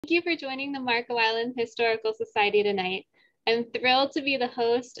Thank you for joining the Marco Island Historical Society tonight. I'm thrilled to be the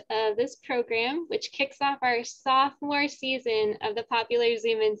host of this program, which kicks off our sophomore season of the popular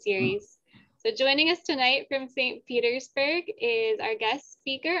Zoom In series. So joining us tonight from St. Petersburg is our guest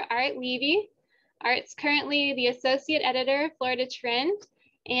speaker, Art Levy. Art's currently the associate editor of Florida Trend,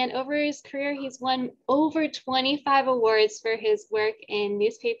 and over his career, he's won over 25 awards for his work in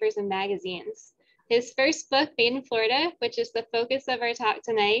newspapers and magazines. His first book, Made in Florida, which is the focus of our talk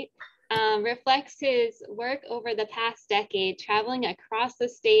tonight, reflects his work over the past decade, traveling across the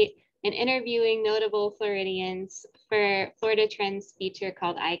state and interviewing notable Floridians for Florida Trend's feature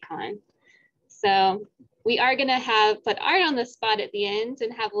called Icon. So we are gonna put Art on the spot at the end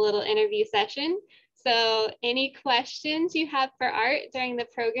and have a little interview session. So any questions you have for Art during the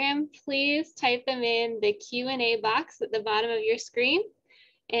program, please type them in the Q&A box at the bottom of your screen,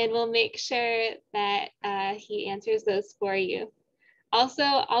 and we'll make sure that he answers those for you. Also,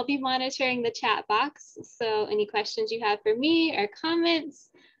 I'll be monitoring the chat box, so any questions you have for me or comments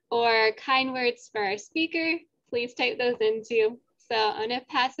or kind words for our speaker, please type those in too. So I'm gonna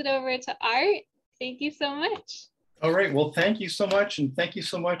pass it over to Art. Thank you so much. All right, well, thank you so much. And thank you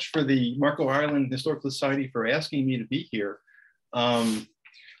so much for the Marco Island Historical Society for asking me to be here.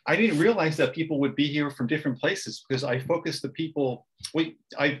 I didn't realize that people would be here from different places because I focused the people.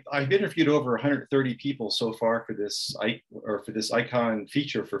 I've interviewed over 130 people so far for this Icon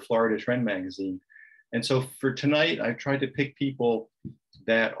feature for Florida Trend magazine. And so for tonight, I've tried to pick people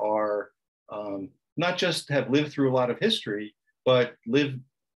that are not just have lived through a lot of history, but live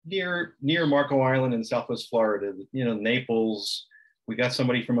near Marco Island in Southwest Florida, you know, Naples. We got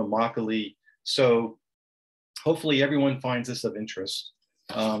somebody from Immokalee. So hopefully everyone finds this of interest.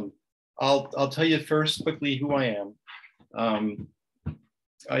 I'll tell you first quickly who I am.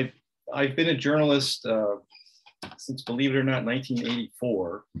 I've been a journalist since, believe it or not,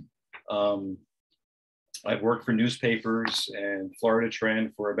 1984. I've worked for newspapers and Florida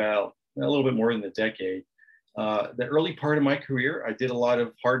Trend for about a little bit more than a decade. The early part of my career, I did a lot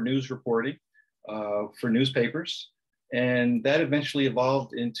of hard news reporting for newspapers, and that eventually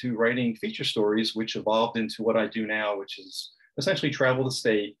evolved into writing feature stories, which evolved into what I do now, which is essentially travel the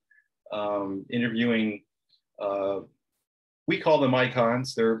state, interviewing, we call them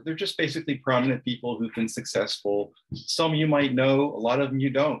icons. They're just basically prominent people who've been successful. Some you might know, a lot of them you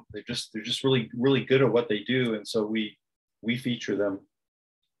don't. They're just really good at what they do, and so we feature them.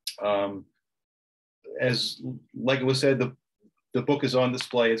 Like it was said, the book is on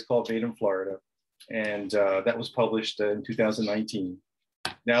display. It's called Made in Florida, and that was published in 2019.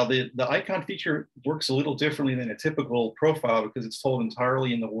 Now, the Icon feature works a little differently than a typical profile because it's told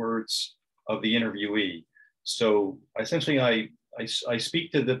entirely in the words of the interviewee. So essentially, I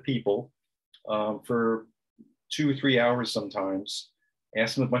speak to the people for 2 or 3 hours sometimes,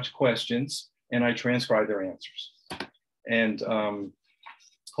 ask them a bunch of questions, and I transcribe their answers. And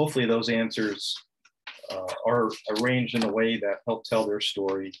hopefully those answers are arranged in a way that help tell their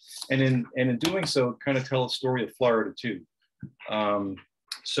story. And in doing so, kind of tell a story of Florida too.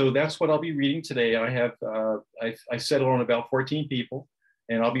 So that's what I'll be reading today. I have, I settled on about 14 people,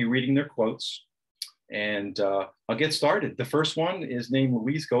 and I'll be reading their quotes. And I'll get started. The first one is named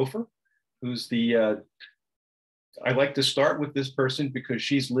Louise Gopher, who's I like to start with this person because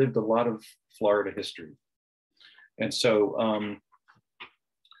she's lived a lot of Florida history. And so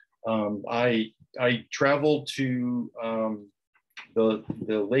I traveled to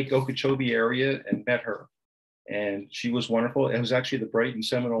the Lake Okeechobee area and met her. And she was wonderful. It was actually the Brighton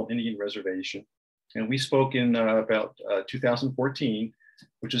Seminole Indian Reservation. And we spoke in about 2014,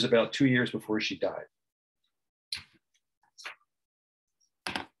 which is about 2 years before she died.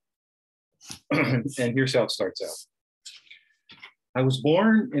 And here's how it starts out. I was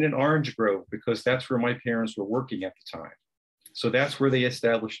born in an orange grove because that's where my parents were working at the time. So that's where they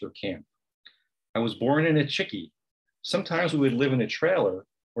established their camp. I was born in a chickie. Sometimes we would live in a trailer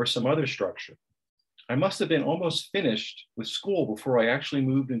or some other structure. I must have been almost finished with school before I actually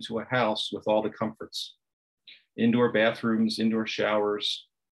moved into a house with all the comforts. Indoor bathrooms, indoor showers,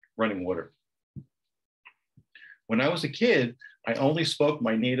 running water. When I was a kid, I only spoke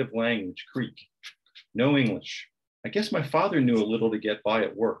my native language, Creek. No English. I guess my father knew a little to get by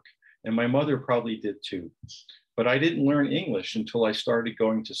at work, and my mother probably did too. But I didn't learn English until I started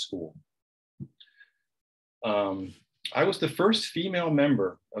going to school. I was the first female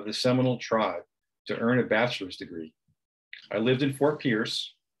member of the Seminole tribe to earn a bachelor's degree. I lived in Fort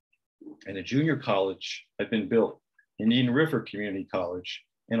Pierce, and a junior college had been built, Indian River Community College,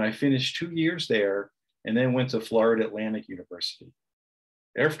 and I finished 2 years there and then went to Florida Atlantic University.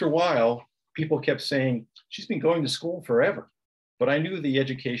 After a while, people kept saying, she's been going to school forever. but I knew the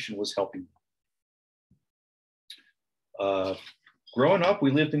education was helping me. Growing up, we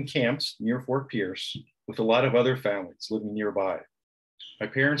lived in camps near Fort Pierce with a lot of other families living nearby. My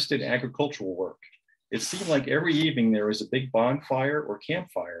parents did agricultural work. It seemed like every evening there was a big bonfire or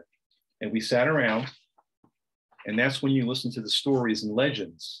campfire, and we sat around, and that's when you listen to the stories and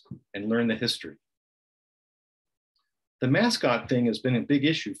legends and learn the history. The mascot thing has been a big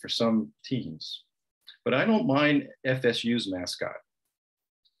issue for some teens, but I don't mind FSU's mascot.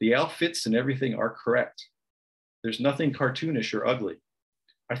 The outfits and everything are correct. There's nothing cartoonish or ugly.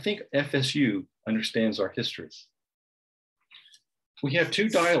 I think FSU understands our history. We have two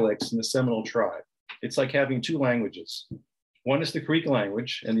dialects in the Seminole tribe. It's like having two languages. One is the Creek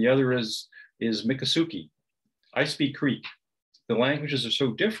language and the other is Miccosukee. I speak Creek. The languages are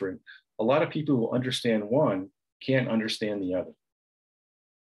so different, a lot of people who understand one can't understand the other.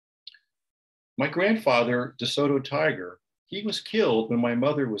 My grandfather, DeSoto Tiger, he was killed when my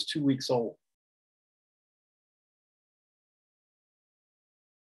mother was 2 weeks old.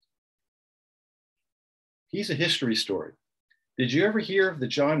 He's a history story. Did you ever hear of the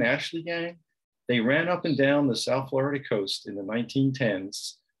John Ashley gang? They ran up and down the South Florida coast in the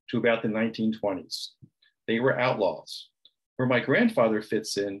 1910s to about the 1920s. They were outlaws. Where my grandfather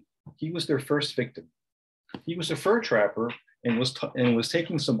fits in, he was their first victim. He was a fur trapper and was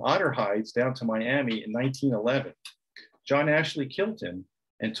taking some otter hides down to Miami in 1911. John Ashley killed him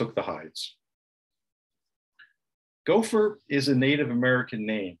and took the hides. Gopher is a Native American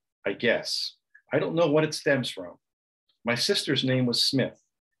name, I guess. I don't know what it stems from. My sister's name was Smith.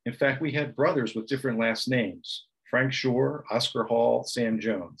 In fact, we had brothers with different last names: Frank Shore, Oscar Hall, Sam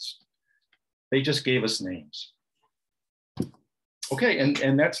Jones. They just gave us names. Okay,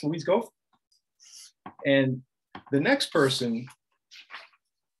 and that's Louise Gopher. And the next person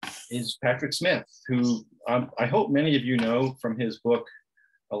is Patrick Smith, who I hope many of you know from his book,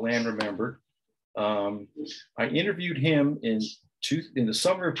 A Land Remembered. I interviewed him in the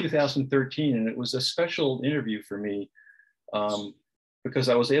summer of 2013, and it was a special interview for me because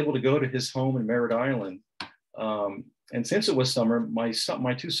I was able to go to his home in Merritt Island. And since it was summer, my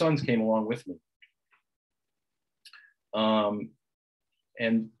two sons came along with me.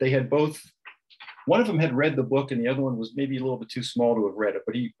 And they had both, one of them had read the book and the other one was maybe a little bit too small to have read it,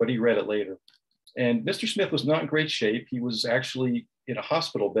 but he read it later. And Mr. Smith was not in great shape. He was actually in a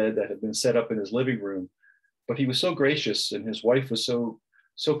hospital bed that had been set up in his living room, but he was so gracious, and his wife was so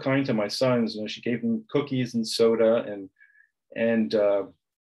kind to my sons. You know, she gave them cookies and soda, and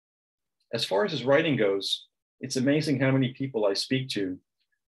as far as his writing goes, it's amazing how many people I speak to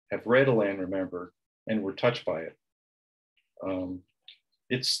have read A Land Remembered and were touched by it.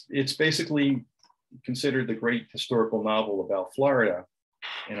 It's basically considered the great historical novel about Florida.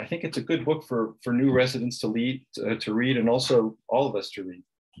 And I think it's a good book for new residents to read, and also all of us to read.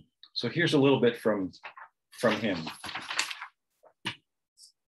 So here's a little bit from him.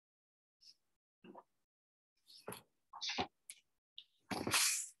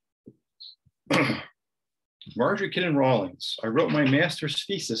 Marjorie Kinnan Rawlings. I wrote my master's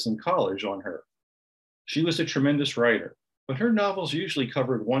thesis in college on her. She was a tremendous writer, but her novels usually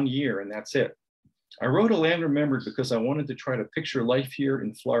covered 1 year and that's it. I wrote A Land Remembered because I wanted to try to picture life here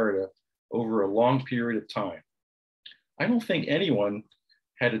in Florida over a long period of time. I don't think anyone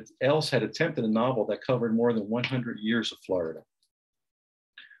else had attempted a novel that covered more than 100 years of Florida.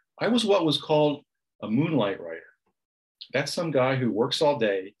 I was what was called a moonlight writer. That's some guy who works all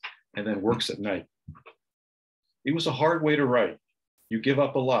day and then works at night. It was a hard way to write. You give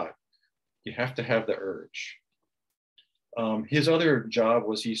up a lot. You have to have the urge. His other job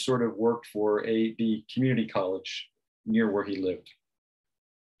was he sort of worked for the community college near where he lived.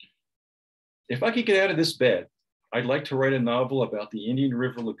 If I could get out of this bed, I'd like to write a novel about the Indian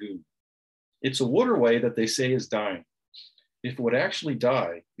River Lagoon. It's a waterway that they say is dying. If it would actually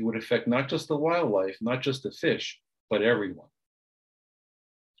die, it would affect not just the wildlife, not just the fish, but everyone.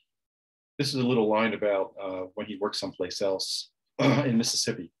 This is a little line about when he worked someplace else in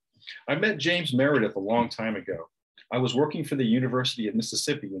Mississippi. I met James Meredith a long time ago. I was working for the University of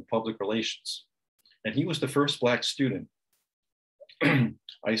Mississippi in public relations, and he was the first Black student. I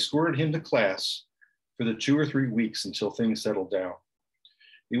escorted him to class for the 2 or 3 weeks until things settled down.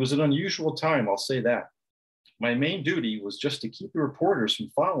 It was an unusual time, I'll say that. My main duty was just to keep the reporters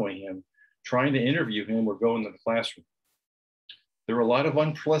from following him, trying to interview him or go into the classroom. There were a lot of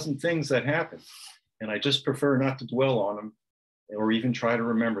unpleasant things that happened, and I just prefer not to dwell on them or even try to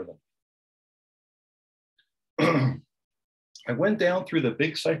remember them. I went down through the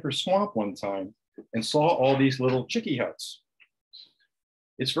Big Cypress Swamp one time and saw all these little chickie huts.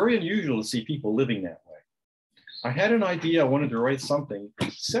 It's very unusual to see people living that way. I had an idea I wanted to write something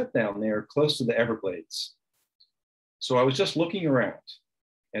set down there close to the Everglades. So I was just looking around,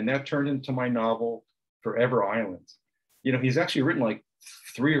 and that turned into my novel, Forever Island. You know, he's actually written like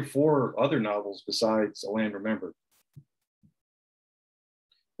 3 or 4 other novels besides A Land Remembered.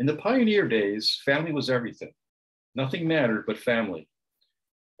 In the pioneer days, family was everything. Nothing mattered but family.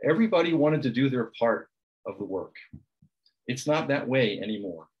 Everybody wanted to do their part of the work. It's not that way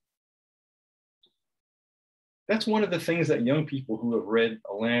anymore. That's one of the things that young people who have read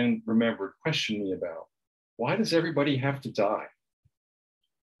A Land Remembered question me about. Why does everybody have to die?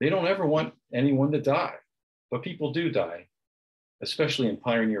 They don't ever want anyone to die, but people do die, especially in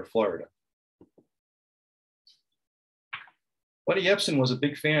pioneer Florida. Buddy Epson was a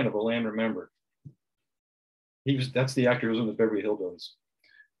big fan of A Land Remembered. That's the actor who was in the Beverly Hillbillies.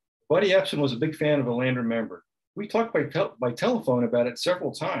 Buddy Epson was a big fan of A Land Remembered. We talked by telephone about it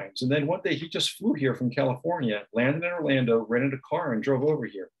several times. And then one day he just flew here from California, landed in Orlando, rented a car and drove over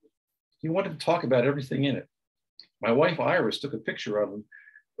here. He wanted to talk about everything in it. My wife, Iris, took a picture of him,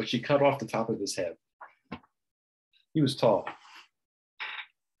 but she cut off the top of his head. He was tall.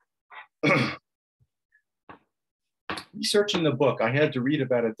 Researching the book, I had to read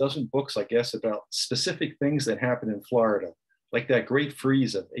about a dozen books, I guess, about specific things that happened in Florida, like that great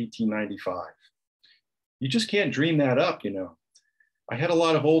freeze of 1895. You just can't dream that up, you know. I had a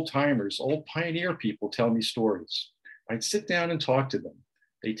lot of old timers, old pioneer people tell me stories. I'd sit down and talk to them.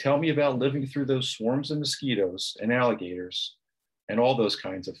 They tell me about living through those swarms of mosquitoes and alligators and all those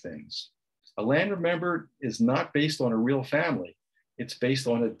kinds of things. A Land Remembered is not based on a real family. It's based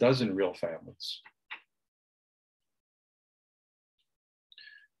on a dozen real families.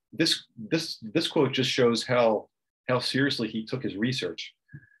 This quote just shows how seriously he took his research.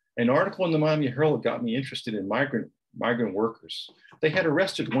 An article in the Miami Herald got me interested in migrant workers. They had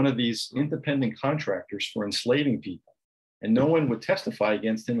arrested one of these independent contractors for enslaving people, and no one would testify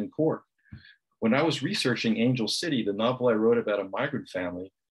against him in court. When I was researching Angel City, the novel I wrote about a migrant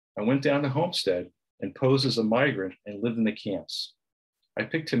family, I went down to Homestead and posed as a migrant and lived in the camps. I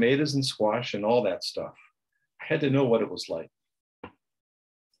picked tomatoes and squash and all that stuff. I had to know what it was like.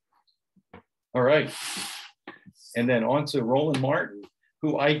 All right. And then on to Roland Martin,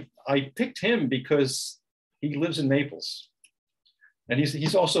 who I picked him because he lives in Naples. And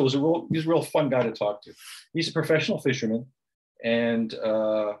he's also a real fun guy to talk to. He's a professional fisherman and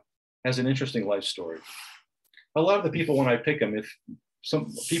has an interesting life story. A lot of the people, when I pick them, if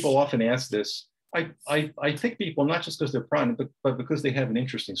some people often ask this, I pick people not just because they're prominent, but because they have an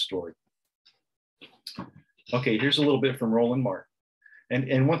interesting story. Okay, here's a little bit from Roland Martin.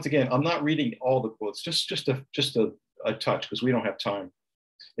 And once again, I'm not reading all the quotes, just a touch, because we don't have time.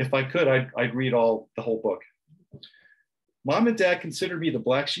 If I could, I'd read the whole book. Mom and Dad considered me the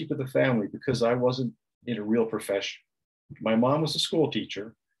black sheep of the family because I wasn't in a real profession. My mom was a school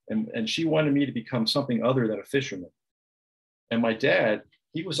teacher, and she wanted me to become something other than a fisherman. And my dad,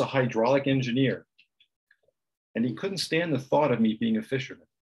 he was a hydraulic engineer, and he couldn't stand the thought of me being a fisherman.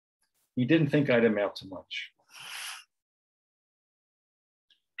 He didn't think I'd amount to much.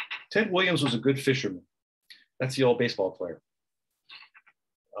 Ted Williams was a good fisherman. That's the old baseball player.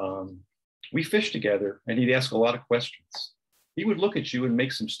 We fished together, and he'd ask a lot of questions. He would look at you and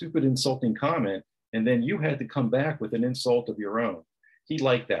make some stupid, insulting comment, and then you had to come back with an insult of your own. He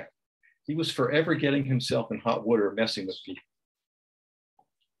liked that. He was forever getting himself in hot water, messing with people.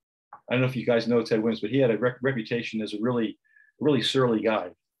 I don't know if you guys know Ted Williams, but he had a reputation as a really, really surly guy.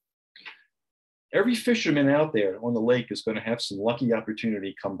 Every fisherman out there on the lake is going to have some lucky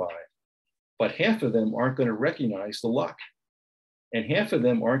opportunity come by, but half of them aren't going to recognize the luck, and half of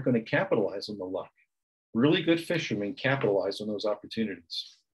them aren't going to capitalize on the luck. Really good fishermen capitalize on those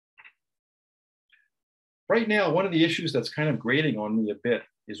opportunities. Right now, one of the issues that's kind of grating on me a bit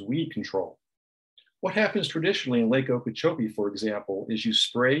is weed control. What happens traditionally in Lake Okeechobee, for example, is you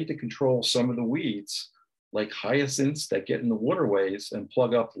spray to control some of the weeds, like hyacinths that get in the waterways and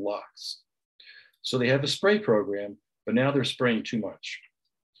plug up the locks. So they have a spray program, but now they're spraying too much.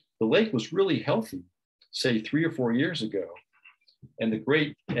 The lake was really healthy, say 3 or 4 years ago, and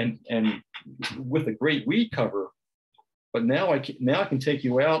with a great weed cover. But now I can take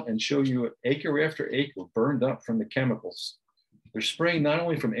you out and show you acre after acre burned up from the chemicals. They're spraying not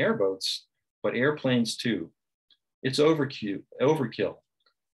only from airboats, but airplanes too. It's overkill.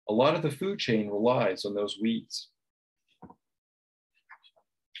 A lot of the food chain relies on those weeds.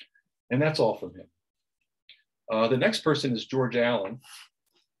 And that's all from him. The next person is George Allen.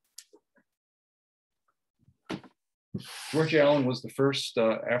 George Allen was the first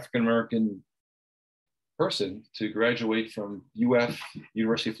African-American person to graduate from UF,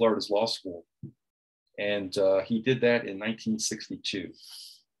 University of Florida's law school. And he did that in 1962.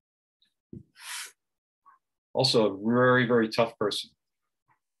 Also a very, very tough person.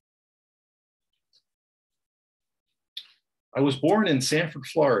 I was born in Sanford,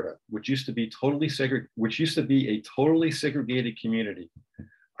 Florida, which used to be a totally segregated community.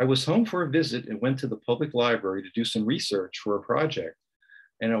 I was home for a visit and went to the public library to do some research for a project,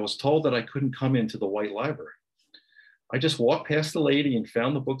 and I was told that I couldn't come into the white library. I just walked past the lady and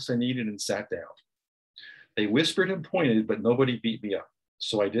found the books I needed and sat down. They whispered and pointed, but nobody beat me up.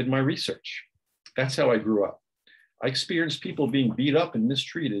 So I did my research. That's how I grew up. I experienced people being beat up and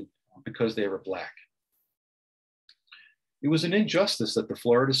mistreated because they were Black. It was an injustice that the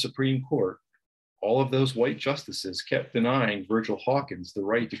Florida Supreme Court, all of those white justices, kept denying Virgil Hawkins the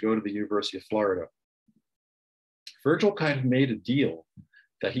right to go to the University of Florida. Virgil kind of made a deal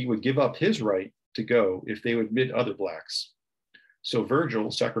that he would give up his right to go if they would admit other Blacks. So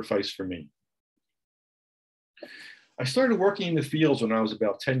Virgil sacrificed for me. I started working in the fields when I was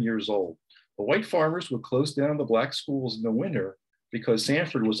about 10 years old. The white farmers would close down the Black schools in the winter because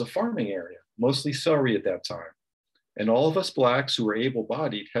Sanford was a farming area, mostly celery at that time. And all of us Blacks who were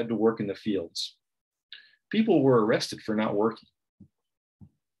able-bodied had to work in the fields. People were arrested for not working.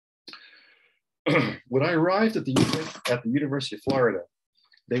 When I arrived at the University of Florida,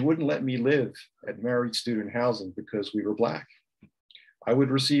 they wouldn't let me live at married student housing because we were Black. I would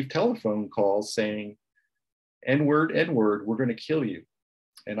receive telephone calls saying, N-word, N-word, we're gonna kill you.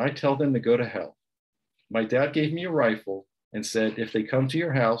 And I tell them to go to hell. My dad gave me a rifle and said, if they come to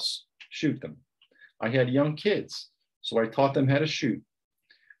your house, shoot them. I had young kids, so I taught them how to shoot.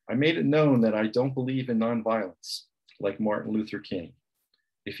 I made it known that I don't believe in nonviolence, like Martin Luther King.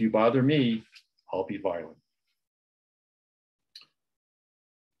 If you bother me, I'll be violent.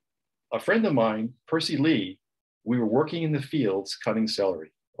 A friend of mine, Percy Lee, we were working in the fields cutting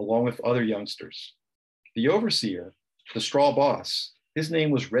celery, along with other youngsters. The overseer, the straw boss, his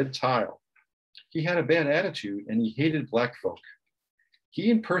name was Red Tile. He had a bad attitude and he hated Black folk. He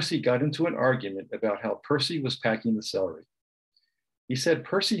and Percy got into an argument about how Percy was packing the celery. He said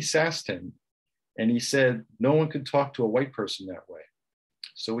Percy sassed him, and he said no one could talk to a white person that way.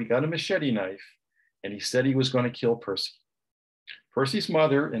 So he got a machete knife, and he said he was going to kill Percy. Percy's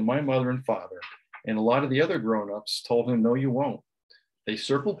mother and my mother and father and a lot of the other grown-ups told him, no, you won't. They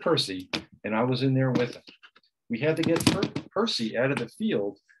circled Percy, and I was in there with him. We had to get Percy out of the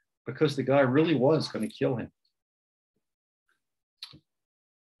field because the guy really was going to kill him.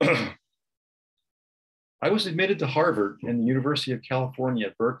 I was admitted to Harvard and the University of California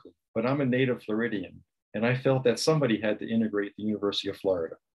at Berkeley, but I'm a native Floridian, and I felt that somebody had to integrate the University of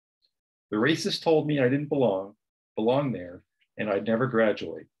Florida. The racists told me I didn't belong there, and I'd never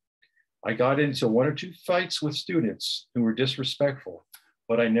graduate. I got into one or two fights with students who were disrespectful,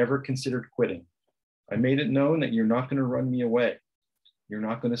 but I never considered quitting. I made it known that you're not going to run me away. You're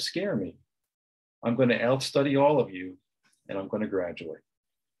not going to scare me. I'm going to outstudy all of you, and I'm going to graduate.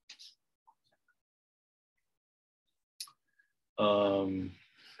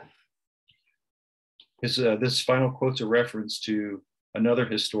 This final quote's a reference to another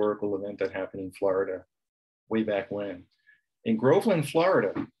historical event that happened in Florida way back when. In Groveland,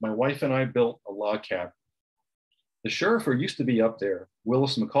 Florida, my wife and I built a log cabin. The sheriff who used to be up there,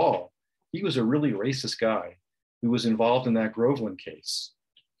 Willis McCall, he was a really racist guy who was involved in that Groveland case.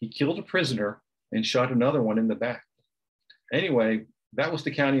 He killed a prisoner and shot another one in the back. Anyway, that was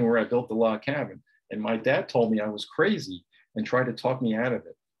the county where I built the log cabin. And my dad told me I was crazy and tried to talk me out of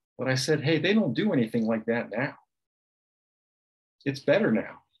it. But I said, hey, they don't do anything like that now. It's better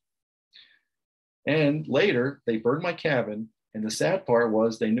now. And later, they burned my cabin. And the sad part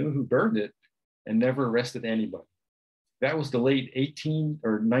was they knew who burned it and never arrested anybody. That was the late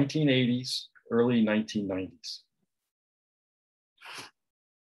 1980s, early 1990s.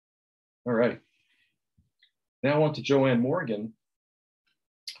 All right. Now on to Joanne Morgan.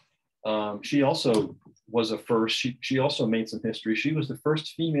 She also was a first. She also made some history. She was the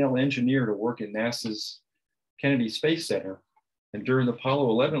first female engineer to work at NASA's Kennedy Space Center. And during the Apollo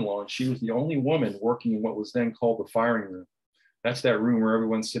 11 launch, she was the only woman working in what was then called the firing room. That's that room where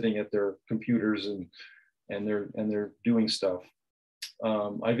everyone's sitting at their computers and they're doing stuff.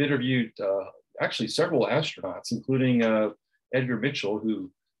 I've interviewed actually several astronauts, including Edgar Mitchell,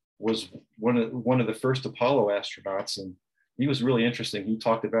 who was one of the first Apollo astronauts, and he was really interesting. He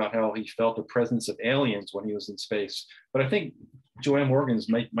talked about how he felt the presence of aliens when he was in space. But I think Joanne Morgan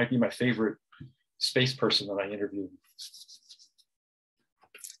might be my favorite space person that I interviewed.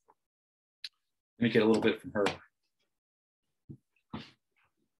 Let me get a little bit from her.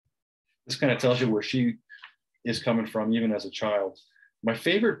 This kind of tells you where she is coming from, even as a child. My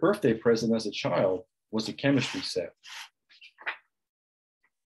favorite birthday present as a child was a chemistry set.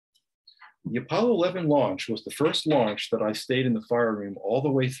 The Apollo 11 launch was the first launch that I stayed in the fire room all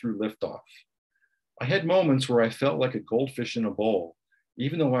the way through liftoff. I had moments where I felt like a goldfish in a bowl,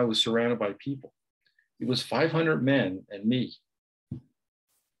 even though I was surrounded by people. It was 500 men and me.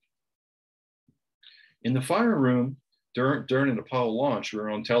 In the fire room during an Apollo launch, we were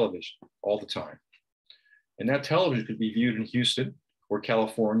on television all the time. And that television could be viewed in Houston or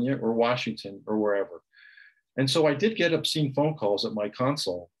California or Washington or wherever. And so I did get obscene phone calls at my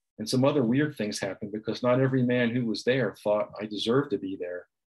console, and some other weird things happened because not every man who was there thought I deserved to be there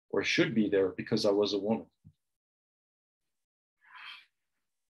or should be there because I was a woman.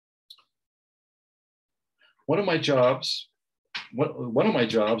 One of my jobs,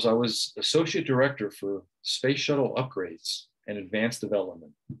 I was associate director for space shuttle upgrades and advanced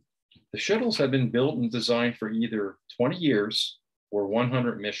development. The shuttles had been built and designed for either 20 years or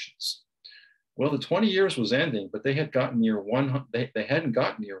 100 missions. Well, the 20 years was ending, but they hadn't gotten near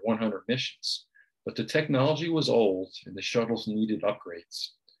 100 missions. But the technology was old and the shuttles needed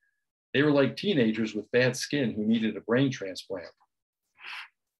upgrades. They were like teenagers with bad skin who needed a brain transplant.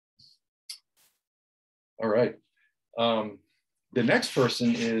 All right. The next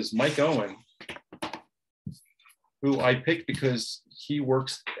person is Mike Owen, who I picked because he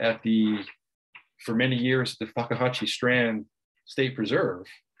works for many years at the Fakahatchee Strand State Preserve.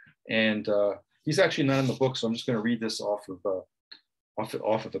 And he's actually not in the book, so I'm just going to read this off of the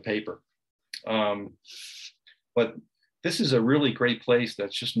paper. But this is a really great place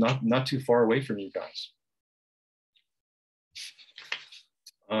that's just not too far away from you guys.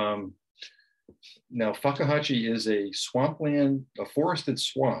 Now, Fakahatchee is a swampland, a forested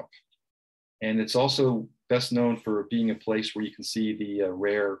swamp, and it's also best known for being a place where you can see the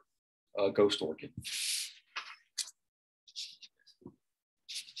rare ghost orchid.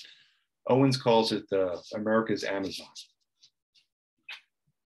 Owens calls it America's Amazon.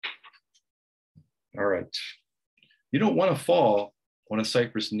 All right. You don't want to fall on a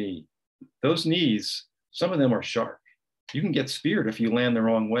cypress knee. Those knees, some of them are sharp. You can get speared if you land the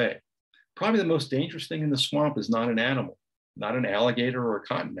wrong way. Probably the most dangerous thing in the swamp is not an animal, not an alligator or a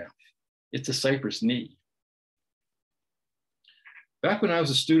cottonmouth. It's a cypress knee. Back when I was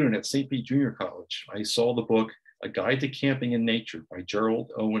a student at St. Pete Junior College, I saw the book, A Guide to Camping in Nature by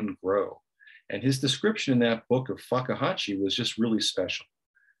Gerald Owen Grow. And his description in that book of Fakahatchee was just really special.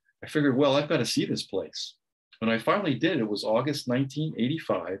 I figured, well, I've got to see this place. When I finally did, it was August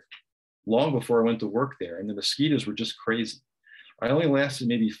 1985, long before I went to work there, and the mosquitoes were just crazy. I only lasted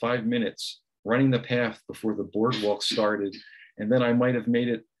maybe 5 minutes running the path before the boardwalk started, and then I might have made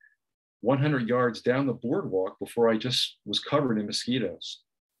it 100 yards down the boardwalk before I just was covered in mosquitoes.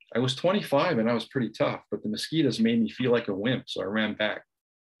 I was 25 and I was pretty tough, but the mosquitoes made me feel like a wimp, so I ran back.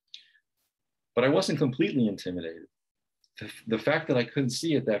 But I wasn't completely intimidated. The fact that I couldn't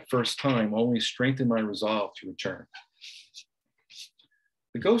see it that first time only strengthened my resolve to return.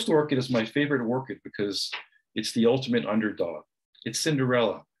 The ghost orchid is my favorite orchid because it's the ultimate underdog. It's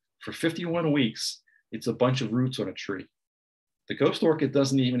Cinderella. For 51 weeks, it's a bunch of roots on a tree. The ghost orchid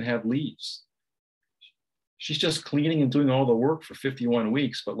doesn't even have leaves. She's just cleaning and doing all the work for 51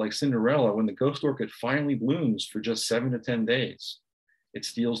 weeks, but like Cinderella, when the ghost orchid finally blooms for just 7 to 10 days, it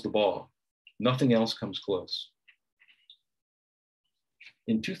steals the ball. Nothing else comes close.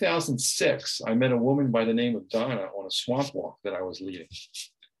 In 2006, I met a woman by the name of Donna on a swamp walk that I was leading.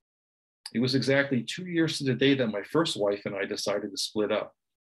 It was exactly 2 years to the day that my first wife and I decided to split up.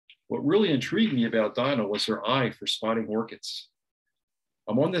 What really intrigued me about Donna was her eye for spotting orchids.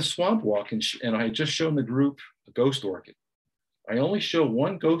 I'm on this swamp walk and I had just shown the group a ghost orchid. I only show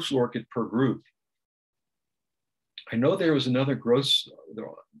one ghost orchid per group. I knew there was another ghost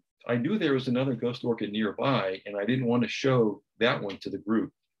orchid nearby, and I didn't want to show that one to the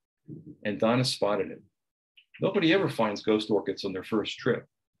group. And Donna spotted it. Nobody ever finds ghost orchids on their first trip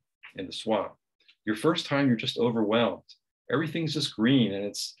in the swamp. Your first time, you're just overwhelmed. Everything's just green, and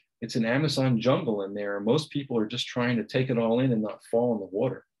it's an Amazon jungle in there. And most people are just trying to take it all in and not fall in the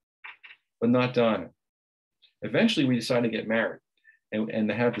water, but not Donna. Eventually, we decided to get married and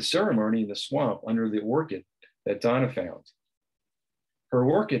to have the ceremony in the swamp under the orchid that Donna found. Her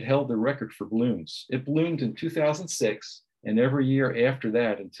orchid held the record for blooms. It bloomed in 2006 and every year after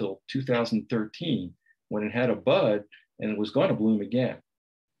that until 2013, when it had a bud and it was going to bloom again.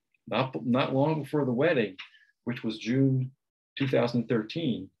 Not long before the wedding, which was June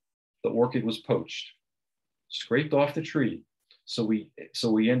 2013, the orchid was poached, scraped off the tree. So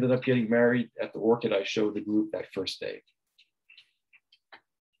we ended up getting married at the orchid I showed the group that first day.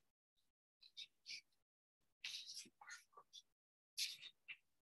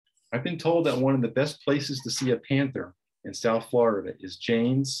 I've been told that one of the best places to see a panther in South Florida is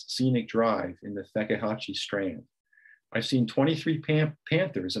Jane's Scenic Drive in the Fakahatchee Strand. I've seen 23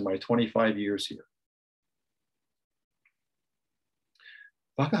 panthers in my 25 years here.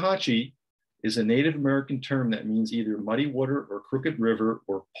 Fakahatchee is a Native American term that means either muddy water or crooked river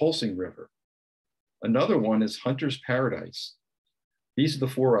or pulsing river. Another one is hunter's paradise. These are the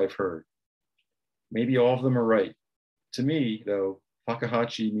four I've heard. Maybe all of them are right. To me, though,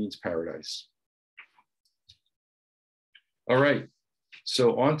 Fakahatchee means paradise. All right,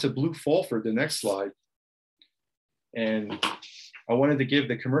 so on to Blue Fulford, the next slide. And I wanted to give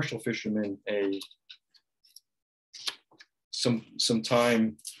the commercial fishermen some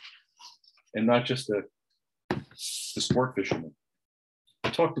time, and not just the sport fishermen. I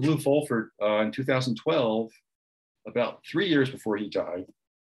talked to Blue Fulford in 2012, about 3 years before he died.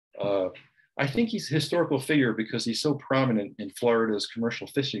 I think he's a historical figure because he's so prominent in Florida's commercial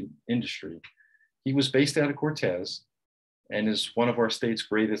fishing industry. He was based out of Cortez and is one of our state's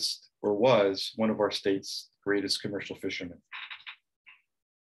greatest, or was one of our state's greatest commercial fishermen.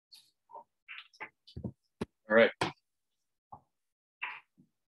 All right.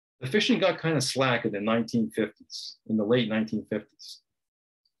 The fishing got kind of slack in the 1950s, in the late 1950s.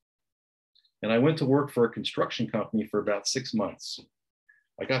 And I went to work for a construction company for about 6 months.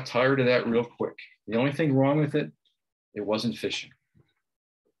 I got tired of that real quick. The only thing wrong with it, it wasn't fishing.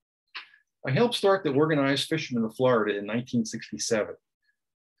 I helped start the Organized Fishermen of Florida in 1967.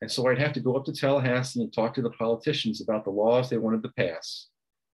 And so I'd have to go up to Tallahassee and talk to the politicians about the laws they wanted to pass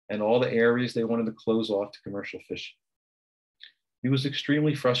and all the areas they wanted to close off to commercial fishing. It was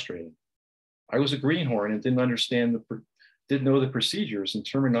extremely frustrating. I was a greenhorn and didn't know the procedures and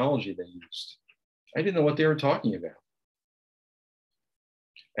terminology they used. I didn't know what they were talking about.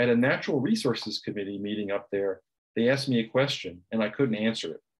 At a Natural Resources Committee meeting up there, they asked me a question and I couldn't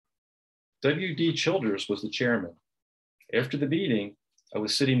answer it. W.D. Childers was the chairman. After the meeting, I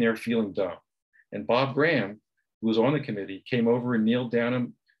was sitting there feeling dumb. And Bob Graham, who was on the committee, came over and kneeled down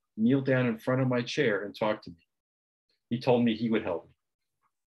in front of my chair and talked to me. He told me he would help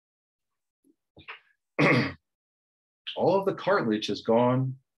me. All of the cartilage is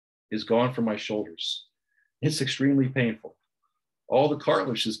gone from my shoulders. It's extremely painful. All the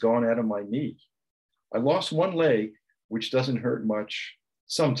cartilage is gone out of my knee. I lost one leg, which doesn't hurt much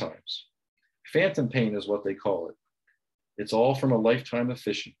sometimes. Phantom pain is what they call it. It's all from a lifetime of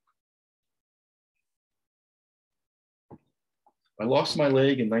fishing. I lost my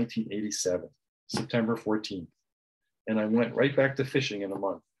leg in 1987, September 14th, and I went right back to fishing in a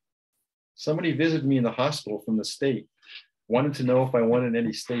month. Somebody visited me in the hospital from the state, wanted to know if I wanted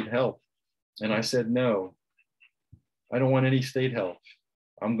any state help. And I said, no, I don't want any state help.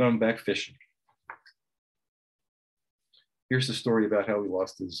 I'm going back fishing. Here's the story about how he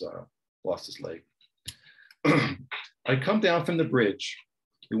lost his leg. I'd come down from the bridge.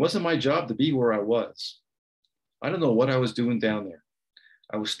 It wasn't my job to be where I was. I don't know what I was doing down there.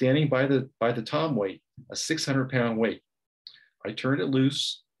 I was standing by the tom weight, a 600-pound weight. I turned it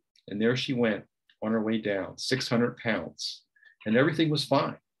loose, and there she went on her way down, 600 pounds, and everything was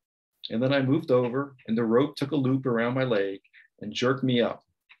fine. And then I moved over, and the rope took a loop around my leg and jerked me up.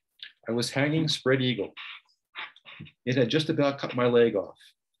 I was hanging spread eagle. It had just about cut my leg off,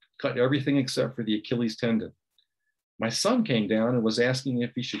 cut everything except for the Achilles tendon. My son came down and was asking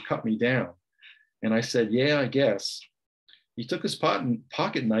if he should cut me down. And I said, yeah, I guess. He took his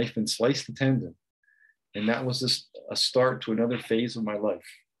pocket knife and sliced the tendon. And that was a start to another phase of my life.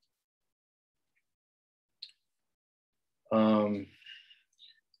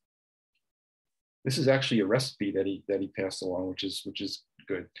 This is actually a recipe that he passed along, which is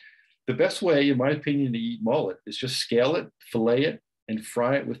good. The best way, in my opinion, to eat mullet is just scale it, fillet it, and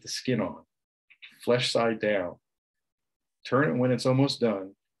fry it with the skin on, flesh side down. Turn it when it's almost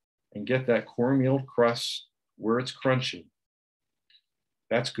done, and get that cornmeal crust where it's crunchy.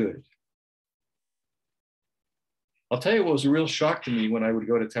 That's good. I'll tell you what was a real shock to me when I would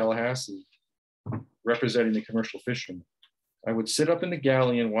go to Tallahassee representing the commercial fishermen. I would sit up in the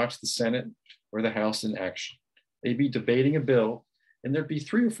galley and watch the Senate or the House in action. They'd be debating a bill, and there'd be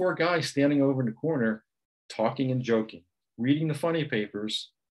 3 or 4 guys standing over in the corner talking and joking, reading the funny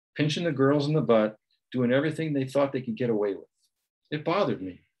papers, pinching the girls in the butt, doing everything they thought they could get away with. It bothered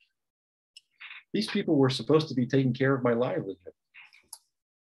me. These people were supposed to be taking care of my livelihood.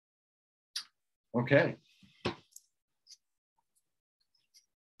 Okay.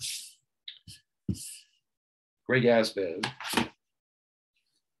 Greg Asbed.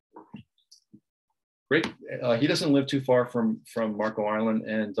 Greg, he doesn't live too far from Marco Island,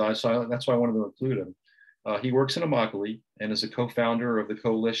 and so that's why I wanted to include him. He works in Immokalee and is a co-founder of the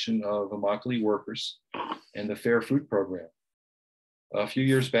Coalition of Immokalee Workers and the Fair Food Program. A few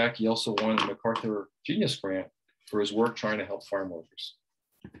years back, he also won the MacArthur Genius Grant for his work trying to help farm workers.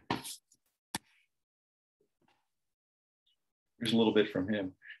 Here's a little bit from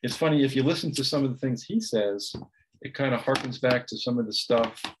him. It's funny, if you listen to some of the things he says, it kind of harkens back to some of the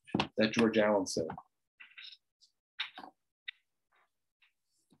stuff that George Allen said.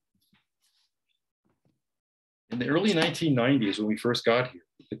 In the early 1990s, when we first got here,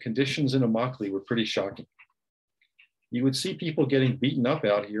 the conditions in Immokalee were pretty shocking. You would see people getting beaten up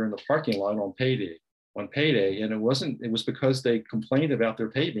out here in the parking lot on payday, and it was because they complained about their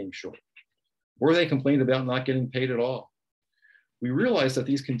pay being short, or they complained about not getting paid at all. We realized that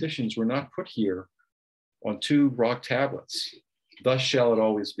these conditions were not put here on 2 rock tablets, thus shall it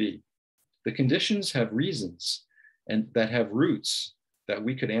always be. The conditions have reasons and that have roots that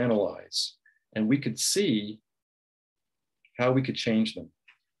we could analyze, and we could see how we could change them.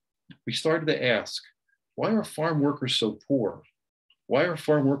 We started to ask, why are farm workers so poor? Why are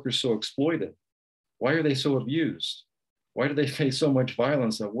farm workers so exploited? Why are they so abused? Why do they face so much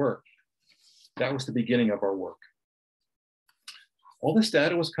violence at work? That was the beginning of our work. All this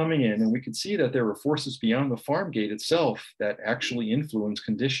data was coming in, and we could see that there were forces beyond the farm gate itself that actually influenced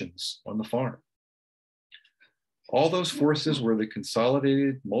conditions on the farm. All those forces were the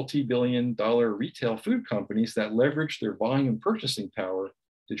consolidated multi-billion-dollar retail food companies that leveraged their volume purchasing power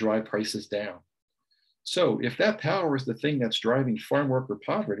to drive prices down. So if that power is the thing that's driving farm worker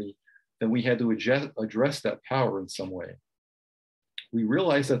poverty, then we had to address that power in some way. We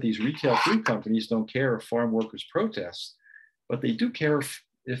realized that these retail food companies don't care if farm workers protest, but they do care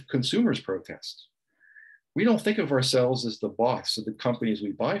if consumers protest. We don't think of ourselves as the boss of the companies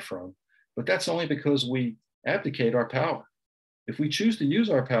we buy from, but that's only because we abdicate our power. If we choose to use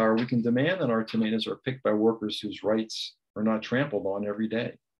our power, we can demand that our tomatoes are picked by workers whose rights are not trampled on every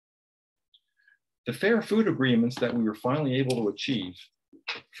day. The fair food agreements that we were finally able to achieve,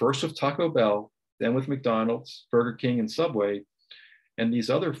 first with Taco Bell, then with McDonald's, Burger King, and Subway, and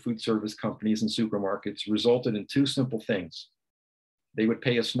these other food service companies and supermarkets, resulted in 2 simple things. They would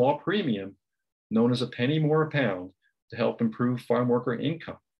pay a small premium, known as a penny more a pound, to help improve farm worker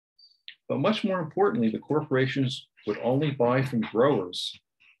income. But much more importantly, the corporations would only buy from growers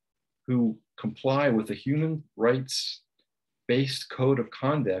who comply with the human rights-based code of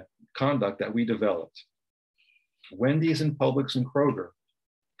conduct that we developed. Wendy's and Publix and Kroger,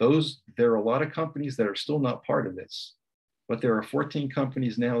 there are a lot of companies that are still not part of this, but there are 14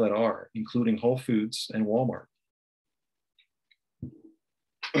 companies now that are, including Whole Foods and Walmart.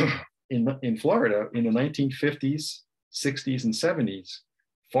 In Florida, in the 1950s, 60s, and 70s,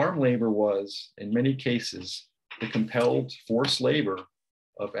 farm labor was, in many cases, the compelled forced labor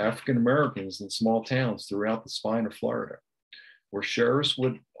of African Americans in small towns throughout the spine of Florida, where sheriffs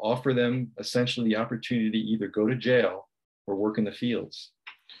would offer them essentially the opportunity to either go to jail or work in the fields.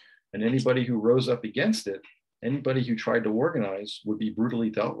 And anybody who rose up against it, anybody who tried to organize, would be brutally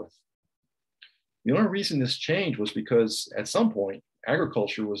dealt with. The only reason this changed was because at some point,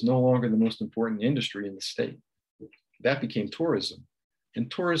 agriculture was no longer the most important industry in the state. That became tourism.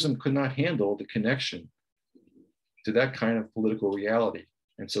 And tourism could not handle the connection to that kind of political reality.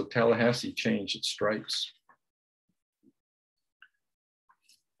 And so Tallahassee changed its stripes.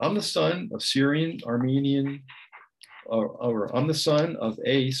 I'm the son of I'm the son of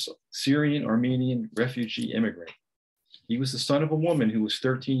a Syrian Armenian refugee immigrant. He was the son of a woman who was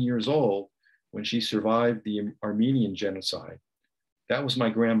 13 years old when she survived the Armenian genocide. That was my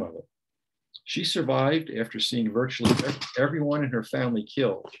grandmother. She survived after seeing virtually everyone in her family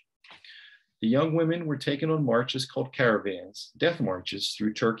killed. The young women were taken on marches called caravans, death marches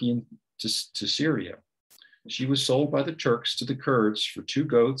through Turkey and to Syria. She was sold by the Turks to the Kurds for 2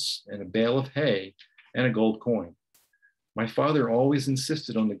 goats and a bale of hay and a gold coin. My father always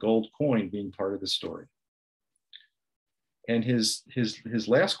insisted on the gold coin being part of the story. And his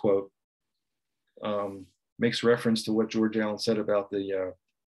last quote makes reference to what George Allen said about the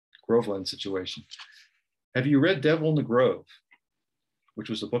Groveland situation. Have you read Devil in the Grove, which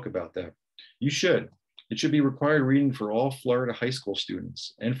was a book about that? You should. It should be required reading for all Florida high school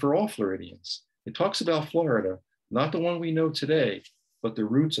students and for all Floridians. It talks about Florida, not the one we know today, but the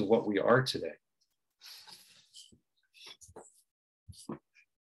roots of what we are today.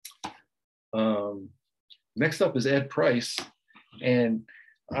 Next up is Ed Price. And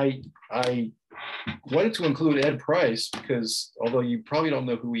I wanted to include Ed Price because although you probably don't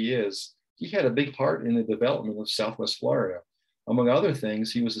know who he is, he had a big part in the development of Southwest Florida. Among other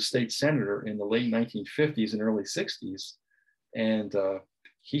things, he was a state senator in the late 1950s and early 60s. And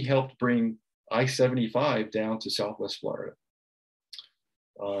he helped bring I-75 down to Southwest Florida.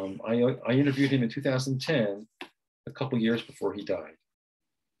 I interviewed him in 2010, a couple years before he died.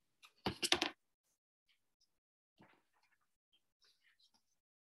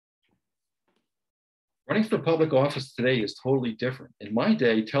 Running for public office today is totally different. In my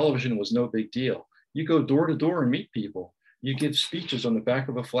day, television was no big deal. You go door to door and meet people. You give speeches on the back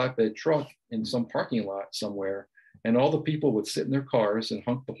of a flatbed truck in some parking lot somewhere, and all the people would sit in their cars and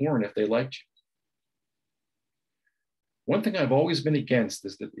honk the horn if they liked you. One thing I've always been against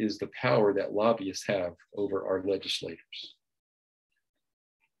is the power that lobbyists have over our legislators.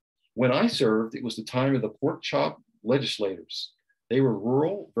 When I served, it was the time of the pork chop legislators. They were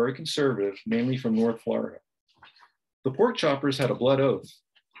rural, very conservative, mainly from North Florida. The pork choppers had a blood oath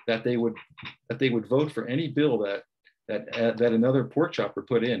that they would vote for any bill that another pork chopper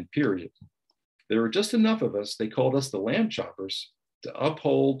put in, period. There were just enough of us, they called us the lamb choppers, to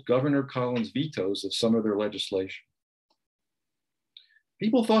uphold Governor Collins' vetoes of some of their legislation.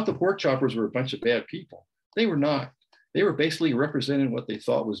 People thought the pork choppers were a bunch of bad people. They were not. They were basically representing what they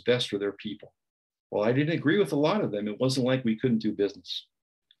thought was best for their people. While I didn't agree with a lot of them, it wasn't like we couldn't do business.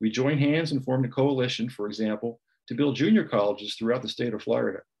 We joined hands and formed a coalition, for example, to build junior colleges throughout the state of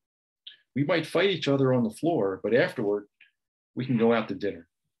Florida. We might fight each other on the floor, but afterward, we can go out to dinner.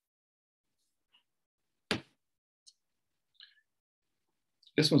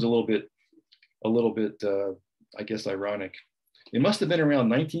 This one's a little bit, I guess, ironic. It must have been around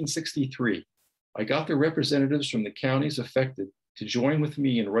 1963. I got the representatives from the counties affected to join with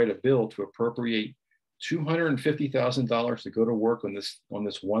me and write a bill to appropriate $250,000 to go to work on this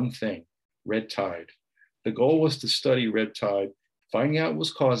one thing, red tide. The goal was to study red tide, find out what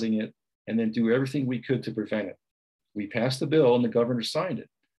was causing it, and then do everything we could to prevent it. We passed the bill and the governor signed it.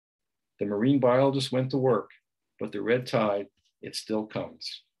 The marine biologist went to work, but the red tide, it still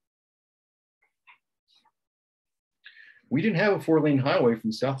comes. We didn't have a 4-lane highway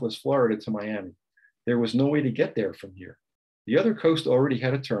from Southwest Florida to Miami. There was no way to get there from here. The other coast already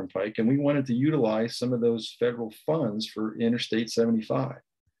had a turnpike, and we wanted to utilize some of those federal funds for Interstate 75.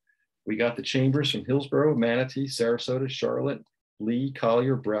 We got the chambers from Hillsborough, Manatee, Sarasota, Charlotte, Lee,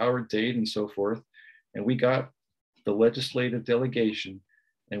 Collier, Broward, Dade, and so forth. And we got the legislative delegation,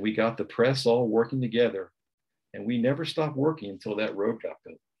 and we got the press all working together. And we never stopped working until that road got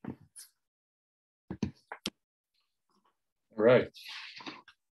built. All right.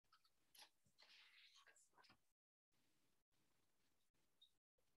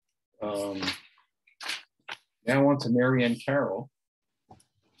 Now on to Marianne Carroll,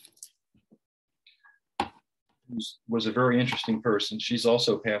 who was a very interesting person. She's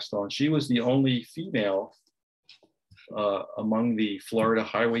also passed on. She was the only female among the Florida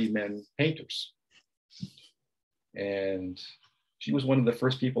highwaymen painters. And she was one of the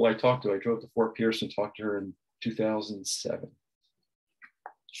first people I talked to. I drove to Fort Pierce and talked to her in 2007.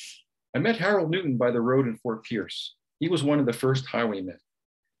 I met Harold Newton by the road in Fort Pierce. He was one of the first highwaymen.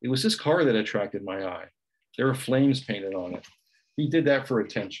 It was his car that attracted my eye. There were flames painted on it. He did that for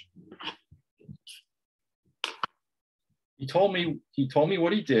attention. He told me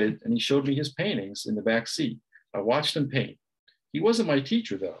what he did, and he showed me his paintings in the back seat. I watched him paint. He wasn't my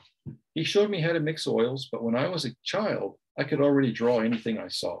teacher, though. He showed me how to mix oils, but when I was a child, I could already draw anything I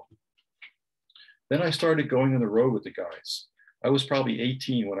saw. Then I started going on the road with the guys. I was probably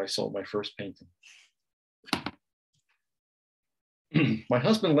 18 when I sold my first painting. My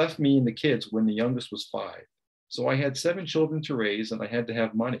husband left me and the kids when the youngest was 5. So I had 7 children to raise, and I had to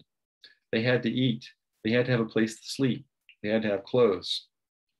have money. They had to eat. They had to have a place to sleep. They had to have clothes.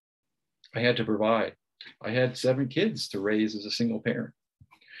 I had to provide. I had 7 kids to raise as a single parent.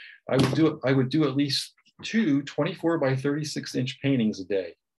 I would do at least 2 24 by 36 inch paintings a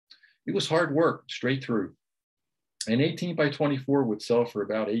day. It was hard work straight through. An 18 by 24 would sell for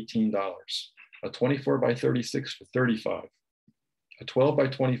about $18. A 24 by 36 for $35. A 12 by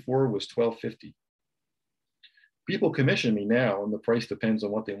 24 was $12.50. People commission me now, and the price depends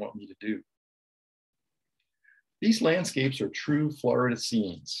on what they want me to do. These landscapes are true Florida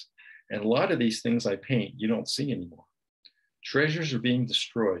scenes, and a lot of these things I paint you don't see anymore. Treasures are being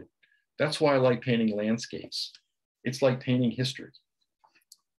destroyed. That's why I like painting landscapes. It's like painting history.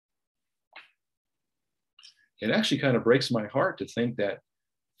 It actually kind of breaks my heart to think that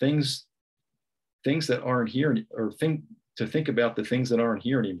things that aren't here, to think about the things that aren't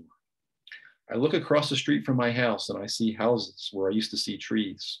here anymore. I look across the street from my house and I see houses where I used to see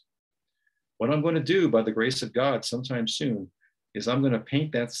trees. What I'm going to do, by the grace of God, sometime soon, is I'm going to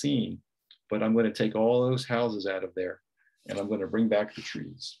paint that scene, but I'm going to take all those houses out of there and I'm going to bring back the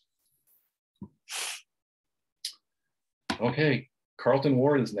trees. Okay, Carlton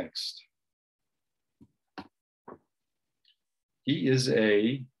Ward is next. He is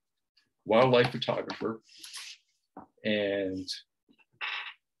a wildlife photographer, and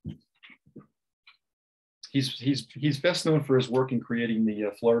he's best known for his work in creating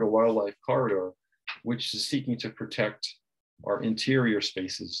the Florida Wildlife Corridor, which is seeking to protect our interior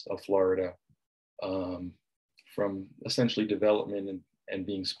spaces of Florida from essentially development and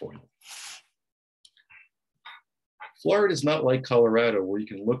being spoiled. Florida is not like Colorado, where you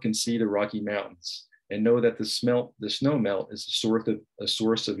can look and see the Rocky Mountains and know that the snow melt is a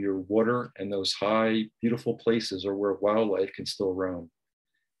source of your water, and those high, beautiful places are where wildlife can still roam.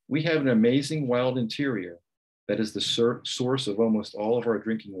 We have an amazing wild interior that is the source of almost all of our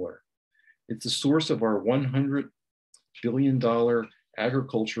drinking water. It's the source of our $100 billion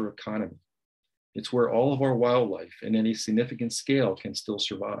agriculture economy. It's where all of our wildlife in any significant scale can still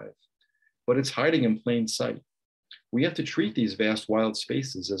survive, but it's hiding in plain sight. We have to treat these vast wild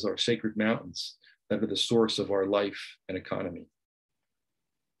spaces as our sacred mountains that are the source of our life and economy.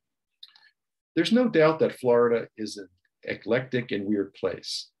 There's no doubt that Florida is an eclectic and weird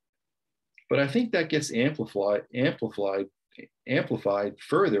place, but I think that gets amplified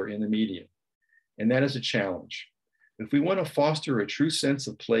further in the media, and that is a challenge. If we want to foster a true sense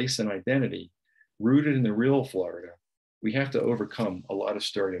of place and identity rooted in the real Florida, we have to overcome a lot of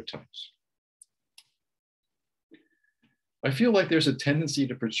stereotypes. I feel like there's a tendency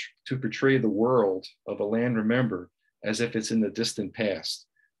to portray the world of a land remembered as if it's in the distant past.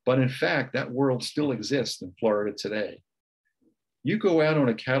 But in fact, that world still exists in Florida today. You go out on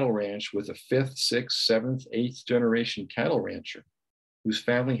a cattle ranch with a 5th, 6th, 7th, 8th generation cattle rancher whose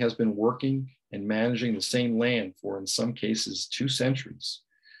family has been working and managing the same land for, in some cases, 2 centuries.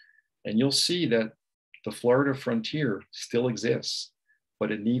 And you'll see that the Florida frontier still exists,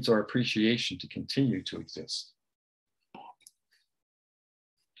 but it needs our appreciation to continue to exist.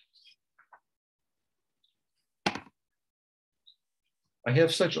 I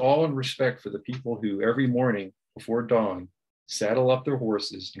have such awe and respect for the people who every morning before dawn saddle up their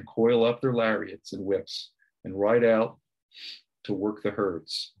horses and coil up their lariats and whips and ride out to work the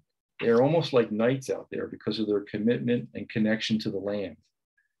herds. They are almost like knights out there because of their commitment and connection to the land.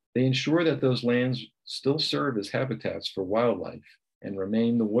 They ensure that those lands still serve as habitats for wildlife and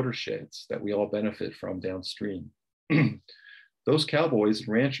remain the watersheds that we all benefit from downstream. Those cowboys and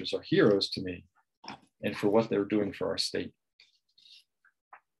ranchers are heroes to me and for what they're doing for our state.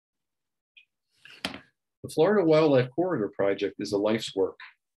 The Florida Wildlife Corridor project is a life's work.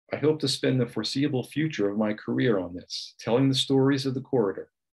 I hope to spend the foreseeable future of my career on this, telling the stories of the corridor.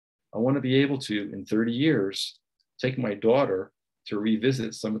 I want to be able to, in 30 years, take my daughter to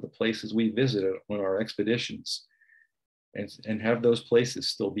revisit some of the places we visited on our expeditions and have those places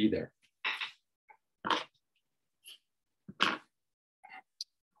still be there.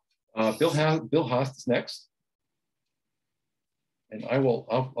 Bill Haast is next. And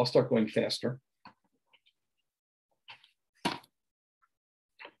I'll start going faster.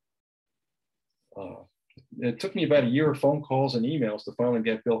 It took me about a year of phone calls and emails to finally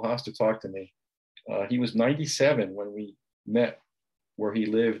get Bill Haast to talk to me. He was 97 when we met where he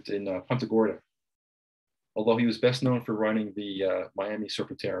lived in Punta Gorda, although he was best known for running the Miami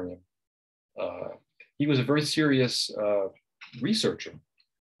Serpentarium. He was a very serious researcher,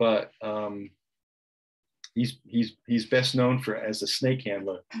 but he's best known for as a snake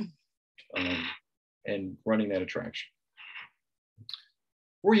handler and running that attraction.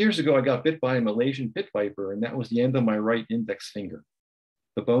 4 years ago, I got bit by a Malaysian pit viper, and that was the end of my right index finger.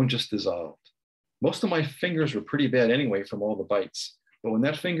 The bone just dissolved. Most of my fingers were pretty bad anyway from all the bites, but when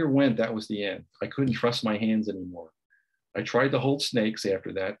that finger went, that was the end. I couldn't trust my hands anymore. I tried to hold snakes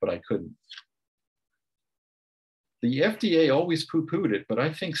after that, but I couldn't. The FDA always poo-pooed it, but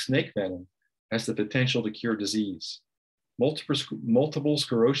I think snake venom has the potential to cure disease. Multiple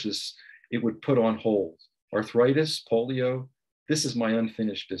sclerosis, it would put on hold. Arthritis, polio, this is my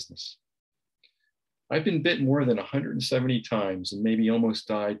unfinished business. I've been bit more than 170 times and maybe almost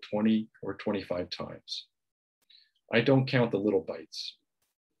died 20 or 25 times. I don't count the little bites.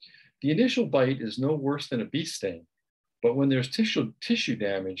 The initial bite is no worse than a bee sting, but when there's tissue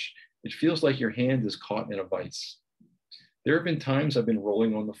damage, it feels like your hand is caught in a vice. There have been times I've been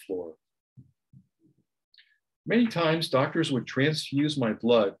rolling on the floor. Many times doctors would transfuse my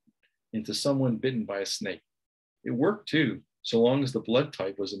blood into someone bitten by a snake. It worked too, so long as the blood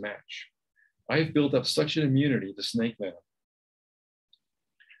type was a match. I have built up such an immunity to snake venom.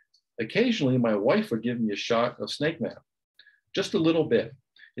 Occasionally, my wife would give me a shot of snake venom, just a little bit.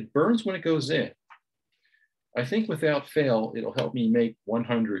 It burns when it goes in. I think without fail, it'll help me make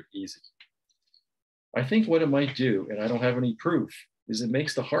 100 easy. I think what it might do, and I don't have any proof, is it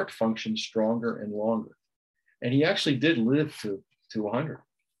makes the heart function stronger and longer. And he actually did live to 100.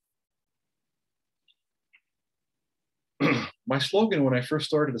 My slogan when I first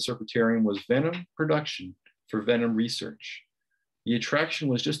started the Serpentarium was venom production for venom research. The attraction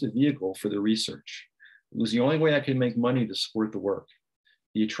was just a vehicle for the research. It was the only way I could make money to support the work.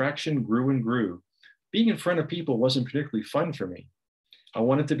 The attraction grew and grew. Being in front of people wasn't particularly fun for me. I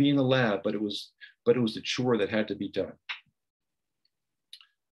wanted to be in the lab, but it was a chore that had to be done.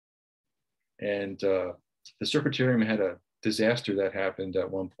 And the Serpentarium had a disaster that happened at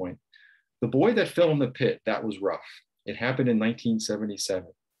one point. The boy that fell in the pit, that was rough. It happened in 1977.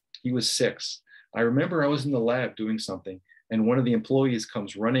 He was 6. I remember I was in the lab doing something, and one of the employees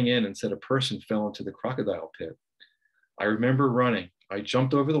comes running in and said a person fell into the crocodile pit. I remember running. I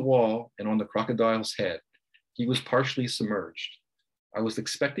jumped over the wall and on the crocodile's head. He was partially submerged. I was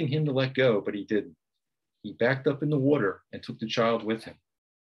expecting him to let go, but he didn't. He backed up in the water and took the child with him.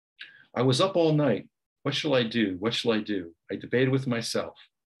 I was up all night. What shall I do? What shall I do? I debated with myself.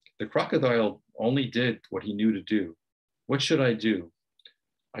 The crocodile only did what he knew to do. What should I do?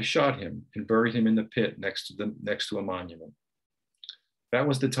 I shot him and buried him in the pit next to a monument. That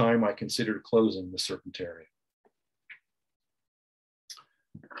was the time I considered closing the Serpentarium.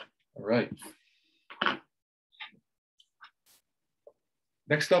 All right.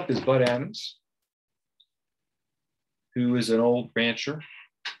 Next up is Bud Adams, who is an old rancher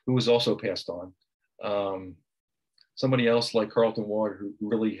who was also passed on. Somebody else like Carlton Ward, who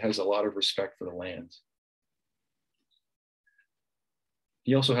really has a lot of respect for the land.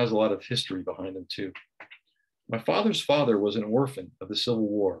 He also has a lot of history behind him too. My father's father was an orphan of the Civil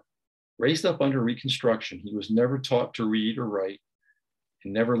War. Raised up under Reconstruction, he was never taught to read or write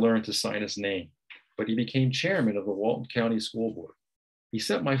and never learned to sign his name, but he became chairman of the Walton County School Board. He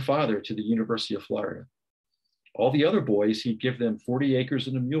sent my father to the University of Florida. All the other boys, he'd give them 40 acres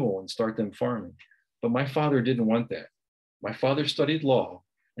and a mule and start them farming. But my father didn't want that. My father studied law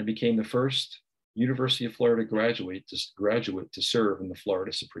and became the first University of Florida graduate to serve in the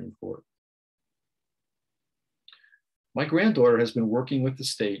Florida Supreme Court. My granddaughter has been working with the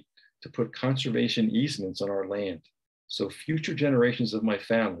state to put conservation easements on our land, so future generations of my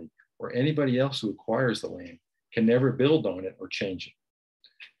family or anybody else who acquires the land can never build on it or change it.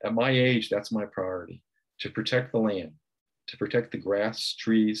 At my age, that's my priority, to protect the land, to protect the grass,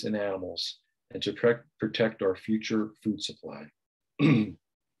 trees, and animals, and to protect our future food supply.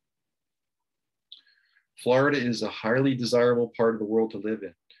 Florida is a highly desirable part of the world to live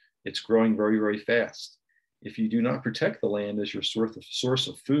in. It's growing very, very fast. If you do not protect the land as your source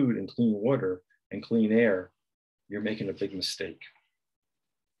of food and clean water and clean air, you're making a big mistake.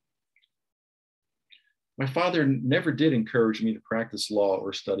 My father never did encourage me to practice law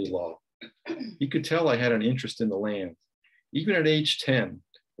or study law. He could tell I had an interest in the land. Even at age 10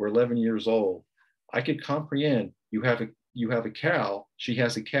 or 11 years old, I could comprehend you have a cow, she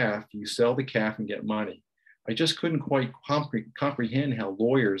has a calf, you sell the calf and get money. I just couldn't quite comprehend how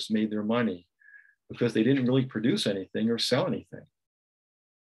lawyers made their money because they didn't really produce anything or sell anything.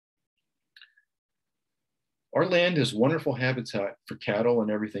 Our land is wonderful habitat for cattle and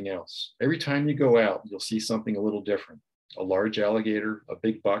everything else. Every time you go out, you'll see something a little different. A large alligator, a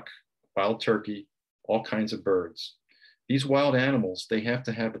big buck, wild turkey, all kinds of birds. These wild animals, they have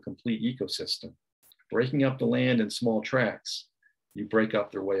to have a complete ecosystem. Breaking up the land in small tracts, you break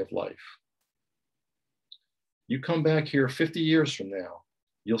up their way of life. You come back here 50 years from now,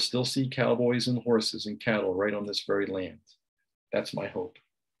 you'll still see cowboys and horses and cattle right on this very land. That's my hope.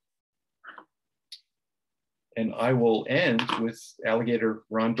 And I will end with alligator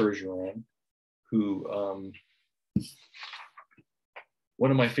Ron Bergeron, who,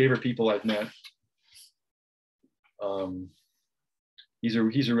 one of my favorite people I've met. He's a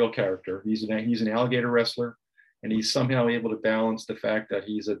real character. He's an alligator wrestler, and he's somehow able to balance the fact that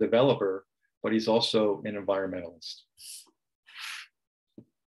he's a developer, but he's also an environmentalist.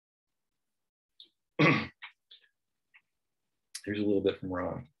 Here's a little bit from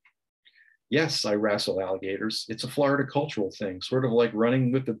Ron. Yes, I wrestle alligators. It's a Florida cultural thing, sort of like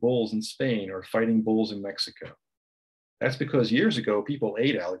running with the bulls in Spain or fighting bulls in Mexico. That's because years ago, people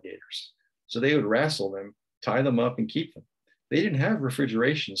ate alligators. So they would wrestle them, tie them up, and keep them. They didn't have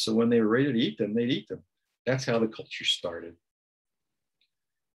refrigeration, so when they were ready to eat them, they'd eat them. That's how the culture started.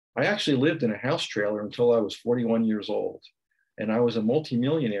 I actually lived in a house trailer until I was 41 years old, and I was a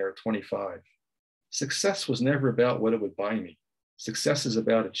multimillionaire at 25. Success was never about what it would buy me. Success is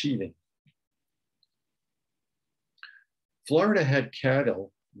about achieving. Florida had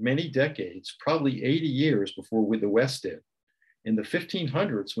cattle many decades, probably 80 years before the West did. In the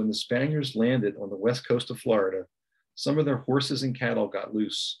 1500s, when the Spaniards landed on the west coast of Florida, some of their horses and cattle got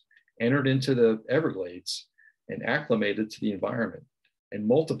loose, entered into the Everglades, and acclimated to the environment and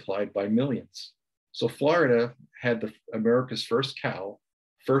multiplied by millions. So Florida had America's first cow,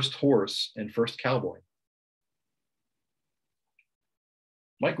 first horse, and first cowboy.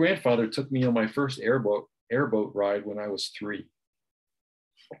 My grandfather took me on my first airboat ride when I was 3.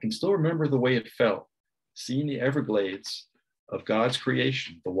 I can still remember the way it felt, seeing the Everglades of God's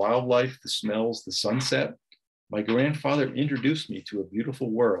creation, the wildlife, the smells, the sunset. My grandfather introduced me to a beautiful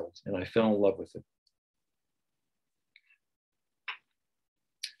world, and I fell in love with it.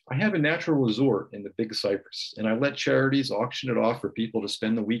 I have a natural resort in the Big Cypress, and I let charities auction it off for people to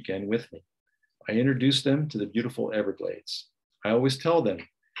spend the weekend with me. I introduce them to the beautiful Everglades. I always tell them,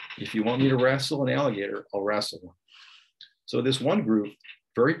 if you want me to wrestle an alligator, I'll wrestle one. So this one group,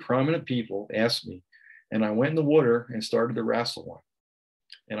 very prominent people, asked me, and I went in the water and started to wrestle one.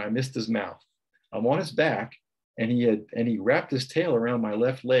 And I missed his mouth. I'm on his back, and he wrapped his tail around my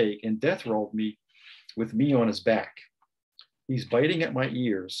left leg and death rolled me with me on his back. He's biting at my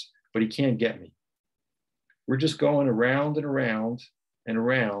ears, but he can't get me. We're just going around and around and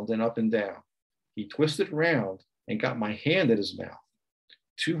around and up and down. He twisted around and got my hand at his mouth.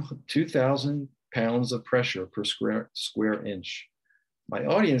 2,000 pounds of pressure per square inch. My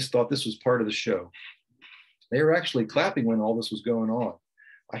audience thought this was part of the show. They were actually clapping when all this was going on.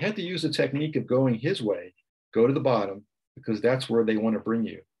 I had to use the technique of going his way, go to the bottom, because that's where they want to bring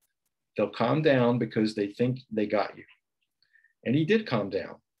you. They'll calm down because they think they got you. And he did calm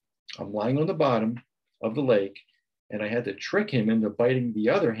down. I'm lying on the bottom of the lake, and I had to trick him into biting the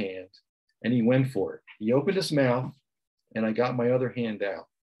other hand, and he went for it. He opened his mouth, and I got my other hand out.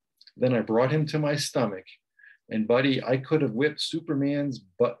 Then I brought him to my stomach, and buddy, I could have whipped Superman's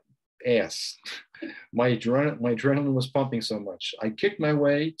ass. My adrenaline was pumping so much. I kicked my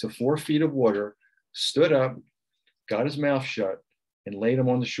way to 4 feet of water, stood up, got his mouth shut, and laid him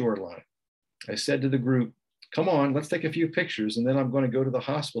on the shoreline. I said to the group, come on, let's take a few pictures, and then I'm going to go to the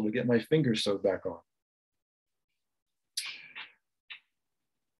hospital to get my fingers sewed back on.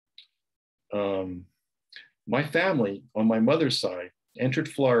 My family on my mother's side entered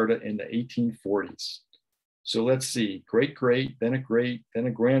Florida in the 1840s. So let's see, great, then a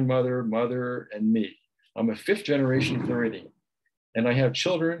grandmother, mother, and me. I'm a 5th generation Floridian, and I have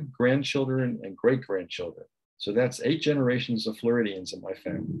children, grandchildren, and great-grandchildren. So that's 8 generations of Floridians in my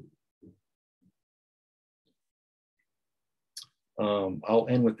family. I'll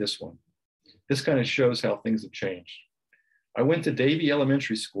end with this one. This kind of shows how things have changed. I went to Davie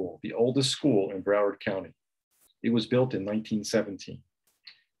Elementary School, the oldest school in Broward County. It was built in 1917.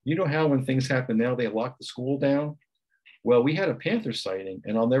 You know how when things happen now, they lock the school down? Well, we had a panther sighting,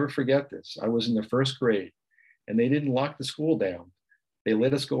 and I'll never forget this. I was in the 1st grade, and they didn't lock the school down. They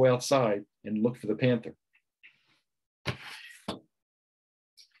let us go outside and look for the panther.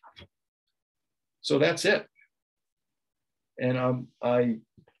 So that's it. And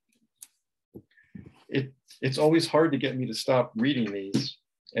it's always hard to get me to stop reading these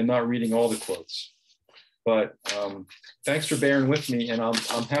and not reading all the quotes. But thanks for bearing with me, and I'm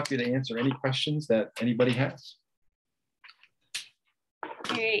happy to answer any questions that anybody has.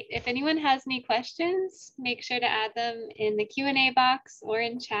 Great. If anyone has any questions, make sure to add them in the Q&A box or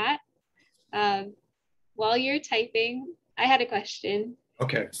in chat. While you're typing, I had a question.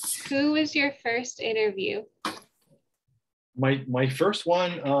 Okay. Who was your first interview? My first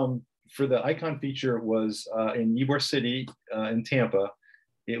one for the icon feature was in Ybor City in Tampa.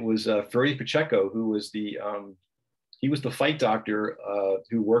 It was Freddie Pacheco, who was he was the fight doctor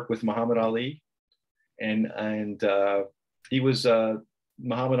who worked with Muhammad Ali, and he was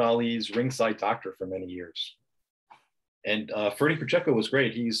Muhammad Ali's ringside doctor for many years. And Freddie Pacheco was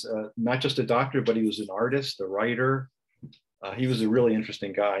great. He's not just a doctor, but he was an artist, a writer. He was a really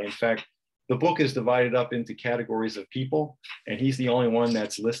interesting guy. In fact, the book is divided up into categories of people, and he's the only one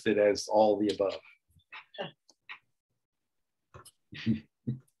that's listed as all the above.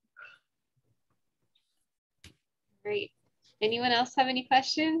 Great. Anyone else have any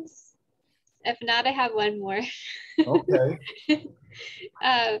questions? If not, I have one more. Okay.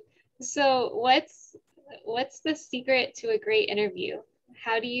 So what's the secret to a great interview?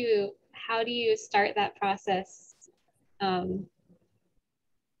 How do you start that process?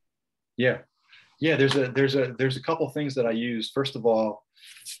 Yeah. There's a couple of things that I use. First of all,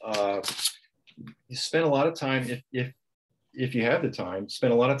 you spend a lot of time, if you have the time,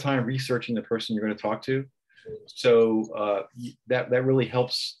 spend a lot of time researching the person you're going to talk to. So that really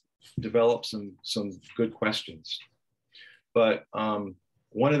helps develop some good questions. But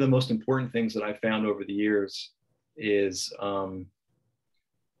one of the most important things that I found over the years is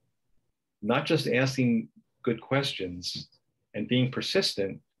not just asking good questions and being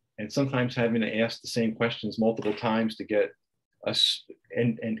persistent, and sometimes having to ask the same questions multiple times to get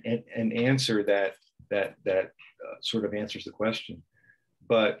an answer that sort of answers the question.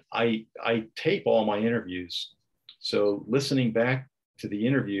 But I tape all my interviews. So listening back to the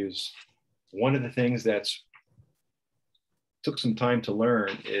interviews, one of the things that's took some time to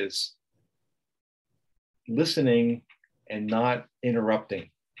learn is listening and not interrupting.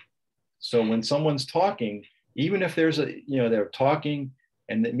 So when someone's talking, even if there's they're talking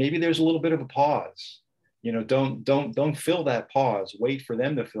and maybe there's a little bit of a pause, don't fill that pause. Wait for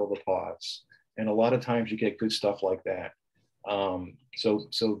them to fill the pause. And a lot of times you get good stuff like that.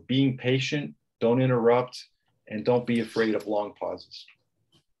 So being patient, don't interrupt, and don't be afraid of long pauses.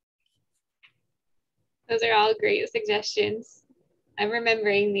 Those are all great suggestions. I'm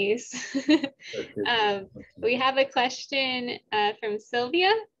remembering these. We have a question from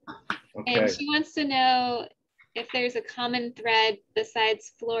Sylvia, okay. And she wants to know if there's a common thread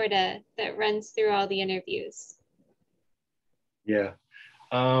besides Florida that runs through all the interviews. Yeah,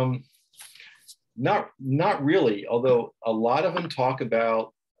 not really. Although a lot of them talk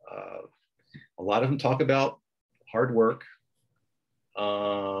about hard work,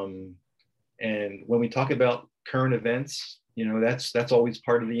 and when we talk about current events, that's always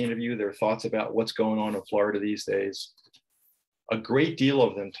part of the interview. Their thoughts about what's going on in Florida these days. A great deal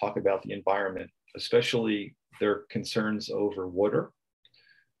of them talk about the environment, especially their concerns over water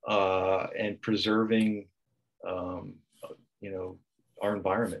and preserving, our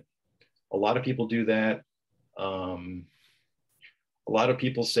environment. A lot of people do that. A lot of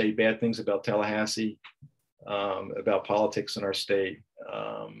people say bad things about Tallahassee, about politics in our state.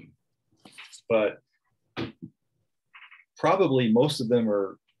 But probably most of them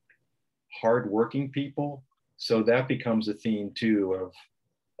are hardworking people. So that becomes a theme too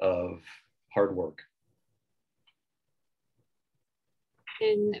of hard work.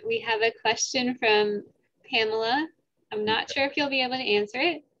 And we have a question from Pamela. I'm not sure if you'll be able to answer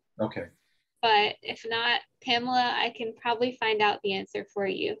it. Okay. But if not, Pamela, I can probably find out the answer for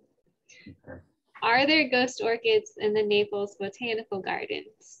you. Okay. Are there ghost orchids in the Naples Botanical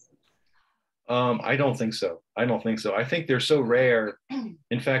Gardens? I don't think so. I think they're so rare.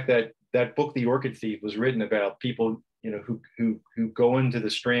 In fact, that book, The Orchid Thief, was written about people, who go into the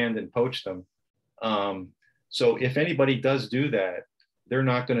Strand and poach them. So if anybody does do that, they're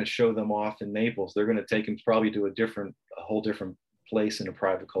not going to show them off in Naples. They're going to take them probably to a whole different place in a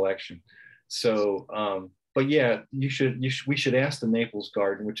private collection. So, but yeah, we should ask the Naples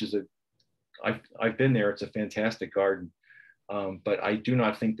Garden, which is I've been there. It's a fantastic garden. But I do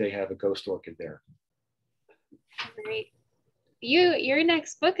not think they have a ghost orchid there. Great. Your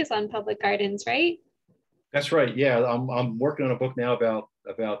next book is on public gardens, right? That's right. Yeah, I'm working on a book now about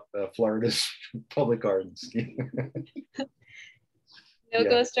Florida's public gardens. No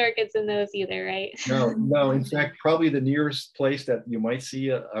ghost orchids in those either, right? No. In fact, probably the nearest place that you might see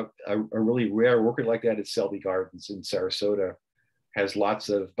a really rare orchid like that is Selby Gardens in Sarasota. Has lots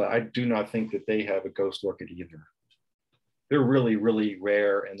of, but I do not think that they have a ghost orchid either. They're really, really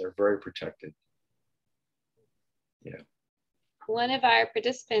rare and they're very protected. Yeah. One of our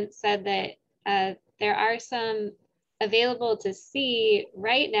participants said that there are some available to see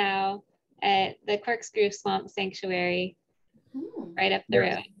right now at the Corkscrew Swamp Sanctuary, right up the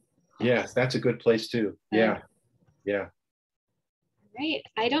road. Yes, that's a good place too. Yeah. Right.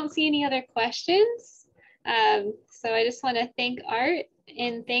 I don't see any other questions. So I just want to thank Art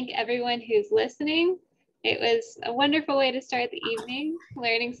and thank everyone who's listening. It was a wonderful way to start the evening,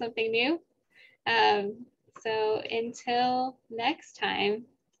 learning something new. So until next time.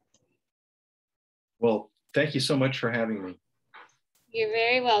 Well, thank you so much for having me. You're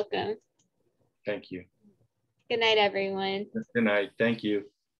very welcome. Thank you. Good night, everyone. Good night. Thank you.